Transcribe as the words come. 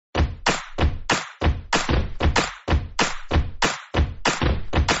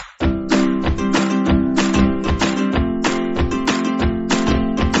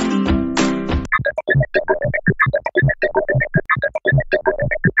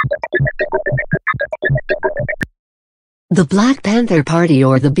The Black Panther Party,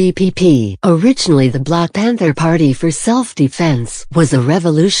 or the BPP, originally the Black Panther Party for Self-Defense, was a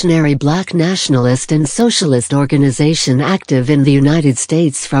revolutionary black nationalist and socialist organization active in the United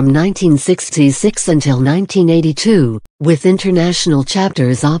States from 1966 until 1982, with international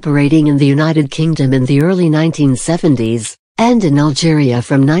chapters operating in the United Kingdom in the early 1970s, and in Algeria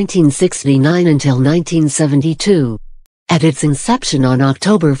from 1969 until 1972. At its inception on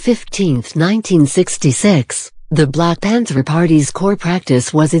October 15, 1966, the Black Panther Party's core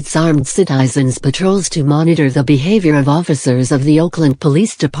practice was its armed citizens patrols to monitor the behavior of officers of the Oakland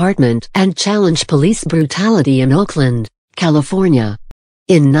Police Department and challenge police brutality in Oakland, California.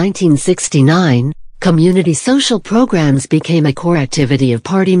 In 1969, community social programs became a core activity of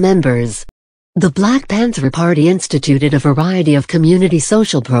party members. The Black Panther Party instituted a variety of community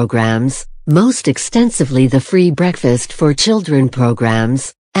social programs, most extensively the free breakfast for children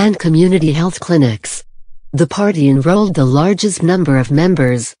programs, and community health clinics. The party enrolled the largest number of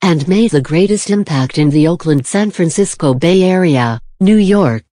members and made the greatest impact in the Oakland-San Francisco Bay Area, New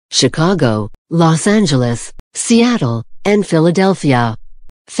York, Chicago, Los Angeles, Seattle, and Philadelphia.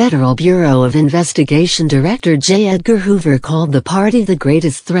 Federal Bureau of Investigation Director J. Edgar Hoover called the party the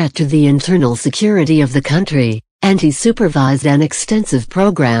greatest threat to the internal security of the country, and he supervised an extensive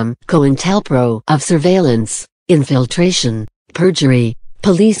program, COINTELPRO, of surveillance, infiltration, perjury,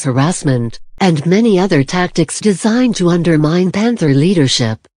 police harassment, and many other tactics designed to undermine Panther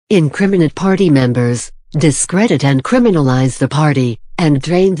leadership, incriminate party members, discredit and criminalize the party, and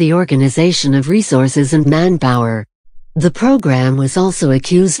drain the organization of resources and manpower. The program was also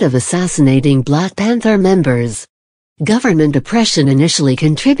accused of assassinating Black Panther members. Government oppression initially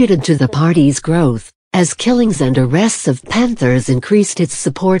contributed to the party's growth, as killings and arrests of Panthers increased its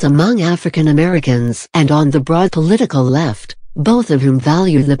support among African Americans and on the broad political left, both of whom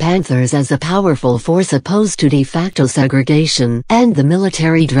value the Panthers as a powerful force opposed to de facto segregation and the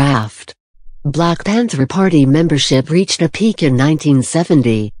military draft. Black Panther Party membership reached a peak in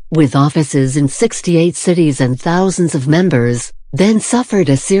 1970, with offices in 68 cities and thousands of members, then suffered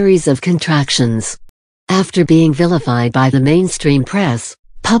a series of contractions. After being vilified by the mainstream press,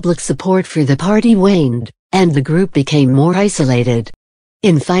 public support for the party waned, and the group became more isolated.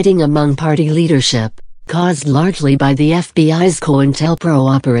 Infighting among party leadership, caused largely by the FBI's COINTELPRO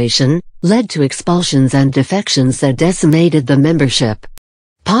operation, led to expulsions and defections that decimated the membership.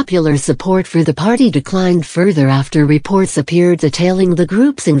 Popular support for the party declined further after reports appeared detailing the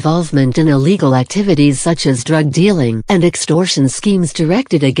group's involvement in illegal activities such as drug dealing and extortion schemes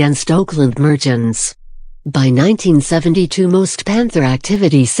directed against Oakland merchants. By 1972, most Panther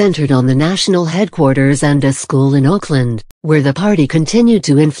activity centered on the national headquarters and a school in Oakland, where the party continued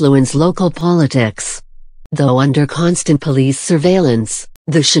to influence local politics. Though under constant police surveillance,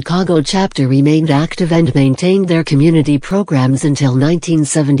 the Chicago chapter remained active and maintained their community programs until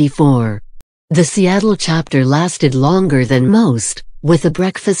 1974. The Seattle chapter lasted longer than most, with a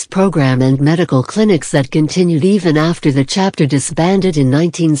breakfast program and medical clinics that continued even after the chapter disbanded in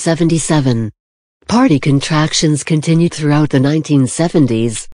 1977. Party contractions continued throughout the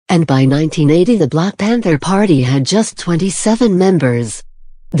 1970s, and by 1980 the Black Panther Party had just 27 members.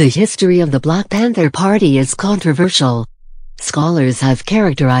 The history of the Black Panther Party is controversial. Scholars have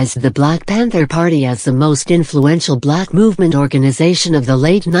characterized the Black Panther Party as the most influential black movement organization of the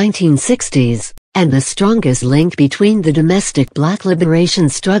late 1960s, and the strongest link between the domestic black liberation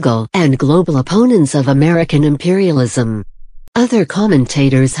struggle and global opponents of American imperialism. Other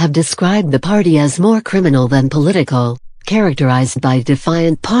commentators have described the party as more criminal than political, characterized by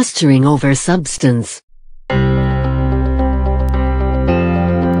defiant posturing over substance.